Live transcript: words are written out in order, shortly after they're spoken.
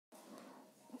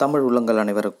தமிழ் உள்ளங்கள்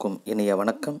அனைவருக்கும் இனிய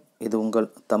வணக்கம். இது உங்கள்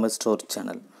தமிழ் ஸ்டோர்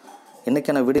சேனல்.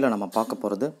 இன்றைக்கான வீடியோவில் நம்ம பார்க்க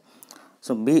போகிறது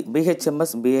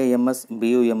பிஹெச்எம்எஸ், பிஏஎம்எஸ்,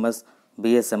 பியூஎம்எஸ்,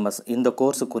 பிஎஸ்எம்எஸ் இந்த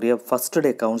கோர்ஸுக்குரிய ஃபஸ்ட்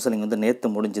டே கவுன்சிலிங்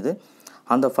நேற்று முடிஞ்சுது.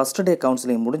 அந்த ஃபஸ்ட் டே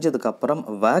கவுன்சிலிங் முடிஞ்சதுக்கப்புறம்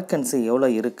வேக்கன்சி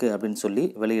எவ்வளோ இருக்குது அப்படின்னு சொல்லி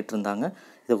வெளியிட்டிருந்தாங்க.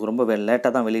 இதுக்கு ரொம்ப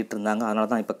லேட்டாக தான் வெளியிட்டிருந்தாங்க. அதனால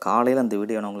தான் இப்போ காலையில் இந்த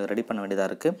வீடியோ நான் உங்களுக்கு ரெடி பண்ண வேண்டியதாக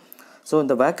இருக்குது. ஸோ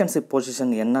இந்த வேக்கன்சி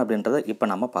பொசிஷன் என்ன அப்படின்றத இப்போ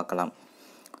நம்ம பார்க்கலாம்.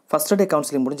 ஃபஸ்ட் டே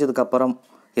கவுன்சிலிங் முடிஞ்சதுக்கப்புறம்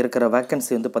இருக்கிற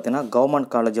வேக்கன்சி பார்த்திங்கன்னா, கவர்மெண்ட்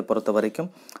காலேஜை பொறுத்த வரைக்கும்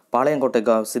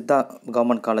பாளையங்கோட்டை சித்தா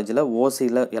கவர்மெண்ட் காலேஜில்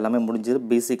ஓசியில் எல்லாமே முடிஞ்சுது.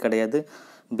 பிசி கிடையாது.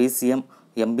 பிசிஎம்,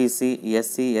 எம்பிசி,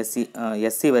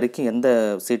 எஸ்சி வரைக்கும் எந்த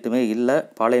சீட்டுமே இல்லை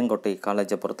பாளையங்கோட்டை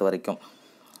காலேஜை பொறுத்த வரைக்கும்.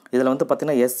 இதில்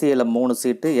பார்த்திங்கன்னா எஸ்சியில் 3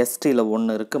 சீட்டு, எஸ்டியில்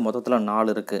 1 இருக்குது, மொத்தத்தில்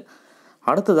 4 இருக்குது.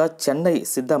 அடுத்ததாக சென்னை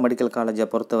சித்தா மெடிக்கல் காலேஜை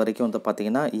பொறுத்த வரைக்கும்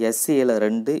பார்த்திங்கன்னா எஸ்சியில்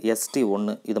 2, எஸ்டி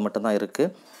 1 இது மட்டும்தான்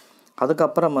இருக்குது.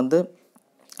 அதுக்கப்புறம்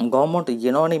கவர்மெண்ட்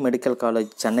யுனானி மெடிக்கல்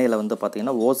காலேஜ் சென்னையில்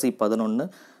பார்த்திங்கன்னா ஓசி 11,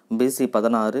 PC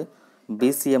 16,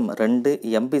 BCM 2,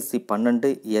 MBC 12,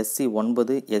 SC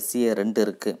 9, SCA 2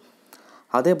 இருக்குது.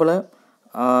 அதே போல்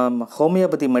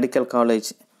ஹோமியோபதி மெடிக்கல் காலேஜ்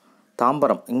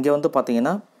தாம்பரம் இங்கே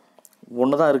பார்த்திங்கன்னா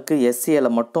 1 தான் இருக்குது. எஸ்சிஏல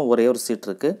மட்டும் ஒரே ஒரு சீட்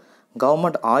இருக்குது.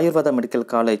 கவர்மெண்ட் ஆயுர்வேதா மெடிக்கல்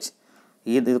காலேஜ்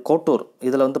இது கோட்டூர்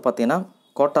இதில் பார்த்திங்கன்னா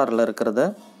கோட்டாரில் இருக்கிறத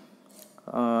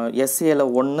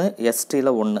எஸ்சிஏல 1,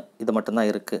 எஸ்டியில் 1 இது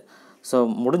மட்டும்தான் இருக்குது. ஸோ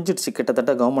முடிஞ்சிடுச்சு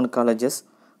கிட்டத்தட்ட கவர்மெண்ட்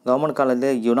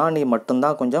காலேஜில் யுனானி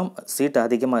மட்டும்தான் கொஞ்சம் சீட்டு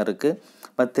அதிகமாக இருக்குது.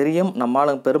 பட் தெரியும்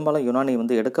நம்மளால் பெரும்பாலும் யுனானி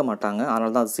எடுக்க மாட்டாங்க. அதனால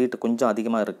தான் சீட்டு கொஞ்சம்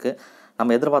அதிகமாக இருக்குது.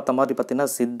 நம்ம எதிர்பார்த்த மாதிரி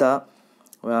பார்த்திங்கன்னா சித்தா,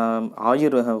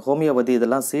 ஹோமியோபதி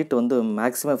இதெல்லாம் சீட்டு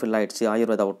மேக்ஸிமம் ஃபில் ஆகிடுச்சு,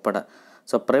 ஆயுர்வேதா உட்பட.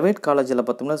 ஸோ ப்ரைவேட் காலேஜில்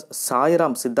பார்த்தோம்னா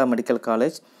சாய்ராம் சித்தா மெடிக்கல்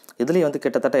காலேஜ் இதுலேயும்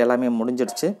கிட்டத்தட்ட எல்லாமே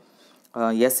முடிஞ்சிடுச்சு.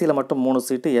 எஸ்சியில் மட்டும் 3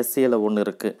 சீட்டு, எஸ்சியில் 1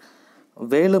 இருக்குது.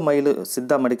 வேலுமயிலு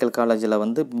சித்தா மெடிக்கல் காலேஜில்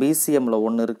பிசிஎம்மில்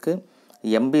 1 இருக்குது,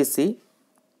 எம்பிசி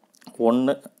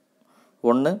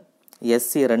 1,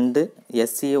 எஸ்சி 2,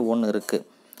 எஸ்சிஏ 1 இருக்குது.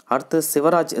 அடுத்து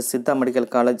சிவராஜ் சித்தா மெடிக்கல்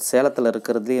காலேஜ் சேலத்தில்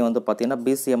இருக்கிறதுலேயும் பார்த்திங்கன்னா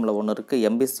பிசிஎம்மில் 1 இருக்குது,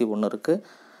 எம்பிசி 1 இருக்குது,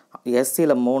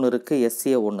 எஸ்சியில் 3 இருக்குது,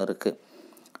 எஸ்சிஏ 1 இருக்குது.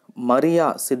 Maria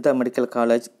Siddha medical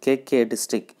college KK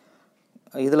district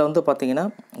இதில் பார்த்திங்கன்னா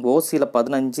ஓசியில்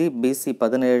 15, PC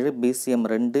 17, BCM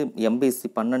 2, MBC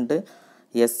 12,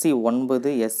 SC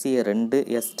 9, SCA 2,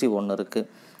 ST 1 இருக்குது.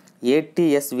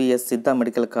 ஏடிஎஸ்விஎஸ் சித்தா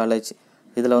மெடிக்கல் காலேஜ்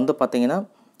இதில் பார்த்திங்கன்னா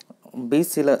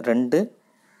பிசியில் 2,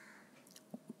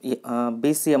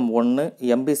 பிசிஎம் 1,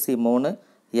 எம்பிசி 3,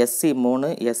 எஸ்சி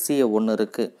 3, எஸ்சிஏ 1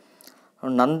 இருக்குது.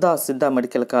 நந்தா சித்தா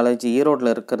மெடிக்கல் காலேஜ்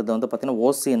ஈரோடில் இருக்கிறது பார்த்திங்கன்னா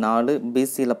ஓசி 4,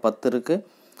 பிசியில் 10 இருக்குது,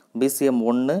 பிசிஎம்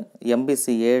 1,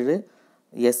 எம்பிசி 7,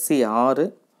 எஸ்சி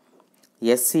 6,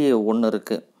 எஸ்சிஏ 1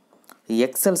 இருக்குது.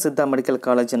 எக்ஸல் சித்தா மெடிக்கல்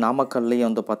காலேஜ்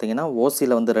நாமக்கல்லையும் பார்த்திங்கன்னா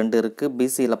ஓசியில் 2 இருக்குது,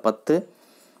 பிசியில் 10,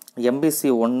 எம்பிசி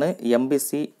 1,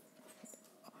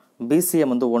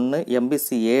 பிசிஎம் 1,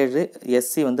 எம்பிசி 7,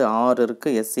 எஸ்சி 6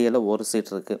 இருக்குது, எஸ்சியில் 1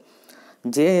 சீட் இருக்குது.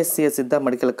 ஜேஎஸ்சிஏ சித்தா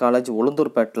மெடிக்கல் காலேஜ்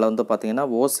உளுந்தூர்பேட்டில் பார்த்திங்கன்னா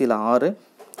ஓசியில் 6,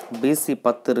 பிசி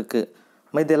 10 இருக்குது.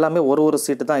 இது எல்லாமே ஒரு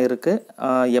சீட்டு தான் இருக்குது.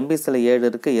 எம்பிசியில்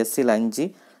 7 இருக்குது, எஸ்சியில் 5,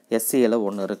 எஸ்சியில்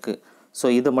 1 இருக்குது. ஸோ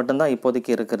இது மட்டும்தான்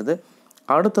இப்போதைக்கு இருக்கிறது.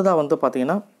 அடுத்ததாக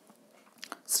பார்த்திங்கன்னா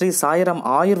ஸ்ரீ சாய்ராம்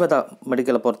ஆயுர்வேதா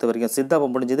மெடிக்கலை பொறுத்த வரைக்கும் சித்தாவை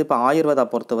முடிஞ்சது. இப்போ ஆயுர்வேதா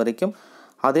பொறுத்த வரைக்கும்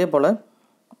அதே போல்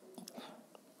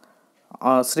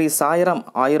ஸ்ரீ சாய்ராம்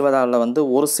ஆயுர்வேதாவில்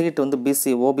ஒரு சீட்டு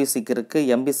பிசி ஓபிசிக்கு இருக்குது,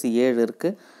 எம்பிசி 7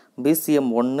 இருக்குது, BCM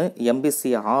 1,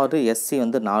 MBC 6, SC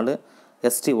 4,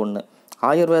 ST 1.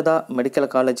 Ayurveda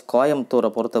medical college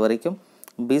கோயம்புத்தூரை பொறுத்த வரைக்கும்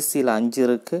பிசியில் 5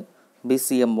 இருக்குது,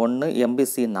 பிசிஎம் 1,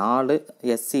 எம்பிசி 4,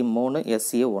 எஸ்சி 3,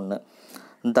 எஸ்சிஏ 1.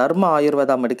 தர்மா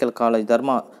ஆயுர்வேதா மெடிக்கல் காலேஜ்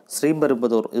தர்மா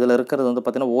ஸ்ரீபெரும்புதூர் இதில் இருக்கிறது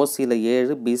பார்த்திங்கன்னா ஓசியில்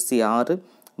 7, பிசி 6,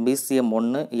 பிசிஎம்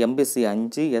 1, எம்பிசி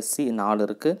 5, எஸ்சி 4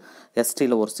 இருக்குது,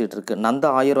 எஸ்டியில் 1 சீட் இருக்குது. நந்தா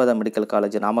ஆயுர்வேதா மெடிக்கல்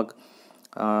காலேஜ்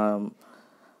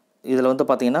இதில்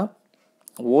பார்த்திங்கன்னா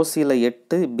ஓசியில்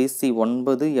 8, PC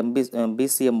 9,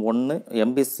 BCM 1,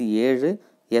 MBC 7,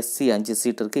 SC 5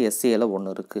 seat இருக்குது, எஸ்சியில் 1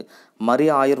 இருக்குது.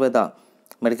 Maria Ayurveda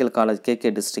medical college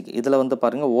KK district இதில்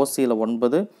பாருங்கள் ஓசியில்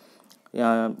 9,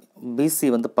 பிசி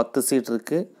 10 சீட்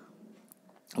இருக்குது,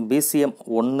 பிசிஎம்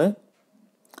 1,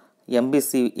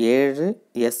 எம்பிசி 7,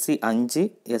 எஸ்சி 5,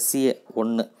 எஸ்சிஏ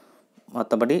 1.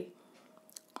 மற்றபடி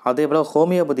அதே போல்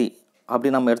ஹோமியோபதி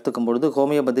அப்படி நம்ம எடுத்துக்கும் பொழுது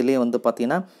ஹோமியோபதிலேயே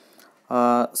பார்த்திங்கன்னா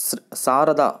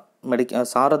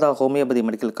சாரதா ஹோமியோபதி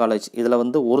மெடிக்கல் காலேஜ் இதில்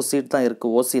ஒரு சீட் தான்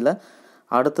இருக்குது ஓசியில்.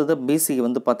 அடுத்தது பிசி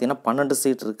பார்த்திங்கன்னா 12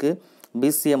 சீட் இருக்குது,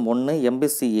 பிசிஎம் 1,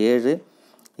 எம்பிசி 7,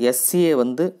 எஸ்சிஏ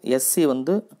எஸ்சி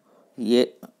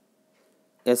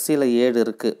எஸ்சியில் 7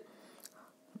 இருக்குது.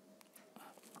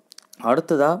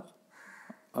 அடுத்ததாக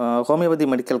homeopathy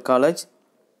medical college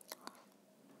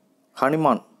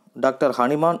ஹனிமான் doctor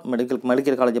ஹனிமான்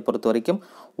medical காலேஜை பொறுத்த வரைக்கும்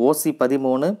ஓசி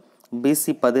 13,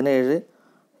 பிசி 17,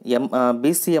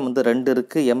 பிசிஎம் வந்து 2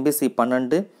 இருக்குது, எம்பிசி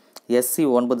 12, எஸ்சி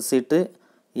 9 சீட்டு,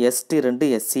 எஸ்டி 2,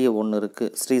 எஸ்சிஏ 1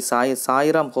 இருக்குது. ஸ்ரீ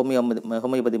சாய்ராம்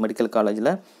ஹோமியோபதி மெடிக்கல்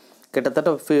காலேஜில்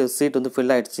கிட்டத்தட்ட சீட் வந்து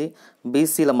ஃபில் ஆகிடுச்சு.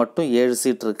 பிசியில் மட்டும் 7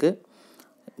 சீட் இருக்குது.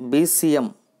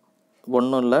 பிசிஎம்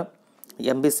ஒன்றும் இல்லை,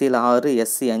 எம்பிசியில் 6,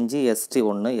 எஸ்சி 5, எஸ்டி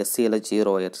 1, எஸ்சியில்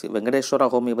 0 ஆயிடுச்சு. வெங்கடேஸ்வரா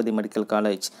ஹோமியோபதி மெடிக்கல்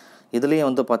காலேஜ் இதுலேயும்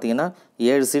வந்து பார்த்திங்கன்னா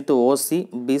 7 சீட்டு ஓசி,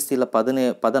 பிசியில்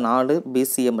 14,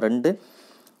 பிசிஎம் 2,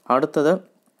 அடுத்தது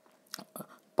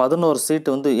 11 சீட்டு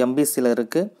வந்து எம்பிசியில்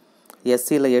இருக்குது,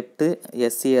 எஸ்சியில் 8,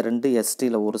 எஸ்சிஏ 2,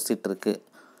 எஸ்டியில் 1 சீட் இருக்குது.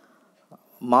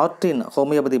 மார்டின்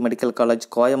ஹோமியோபதி மெடிக்கல் காலேஜ்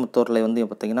கோயம்புத்தூரில் வந்து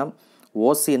பார்த்திங்கன்னா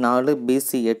ஓசி 4,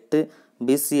 பிசி 8,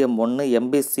 பிசிஎம் 1,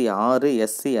 எம்பிசி 6,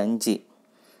 எஸ்சி 5.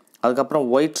 அதுக்கப்புறம்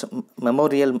white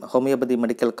memorial homeopathy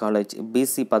medical college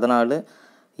PC 14,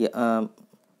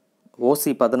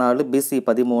 ஓசி 14, PC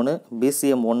 13,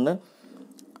 BCM 1,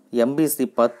 MBC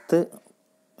 10,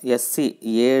 SC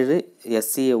 7,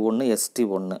 SCA 1, ST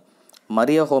 1.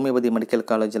 Maria homeopathy medical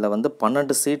காலேஜில் வந்து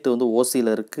 12 சீட்டு வந்து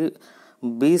ஓசியில் இருக்குது.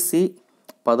 PC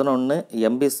 11,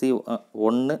 MBC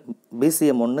 1,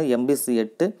 BCM 1, MBC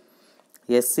 8,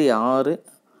 SC 6,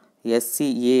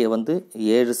 SCA வந்து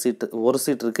 7 சீட்டு, 1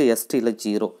 சீட் இருக்குது, எஸ்டியில்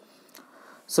 0.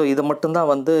 ஸோ இது மட்டும்தான்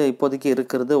வந்து இப்போதைக்கு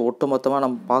இருக்கிறது. ஒட்டுமொத்தமாக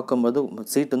நம்ம பார்க்கும்போது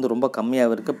சீட் வந்து ரொம்ப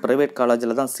கம்மியாக இருக்குது. ப்ரைவேட்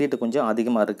காலேஜில் தான் சீட்டு கொஞ்சம்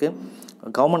அதிகமாக இருக்குது.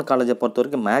 கவர்மெண்ட் காலேஜை பொறுத்த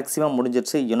வரைக்கும் மேக்ஸிமம்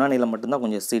முடிஞ்சிடுச்சு. யுனானியில் மட்டும்தான்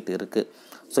கொஞ்சம் சீட் இருக்குது.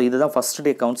 ஸோ இதுதான் ஃபஸ்ட்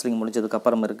டே கவுன்சிலிங்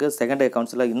முடிஞ்சதுக்கப்புறம் இருக்குது. செகண்ட் டே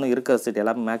கவுன்சிலில் இன்னும் இருக்கிற சீட்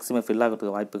எல்லாமே மேக்ஸிமம் ஃபில்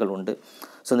ஆகிறதுக்கு வாய்ப்புகள் உண்டு.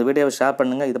 ஸோ இந்த வீடியோவை ஷேர்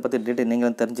பண்ணுங்கள். இதை பற்றி டீட்டெயில்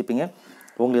நீங்களும் தெரிஞ்சுப்பீங்க.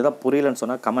 உங்களுக்கு எதாவது புரியலன்னு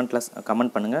சொன்னால்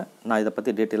கமெண்ட் பண்ணுங்கள். நான் இதை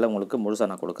பற்றி டீட்டெயிலாக உங்களுக்கு முழுசாக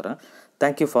நான் கொடுக்குறேன்.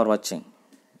 தேங்க்யூ ஃபார் வாட்சிங்.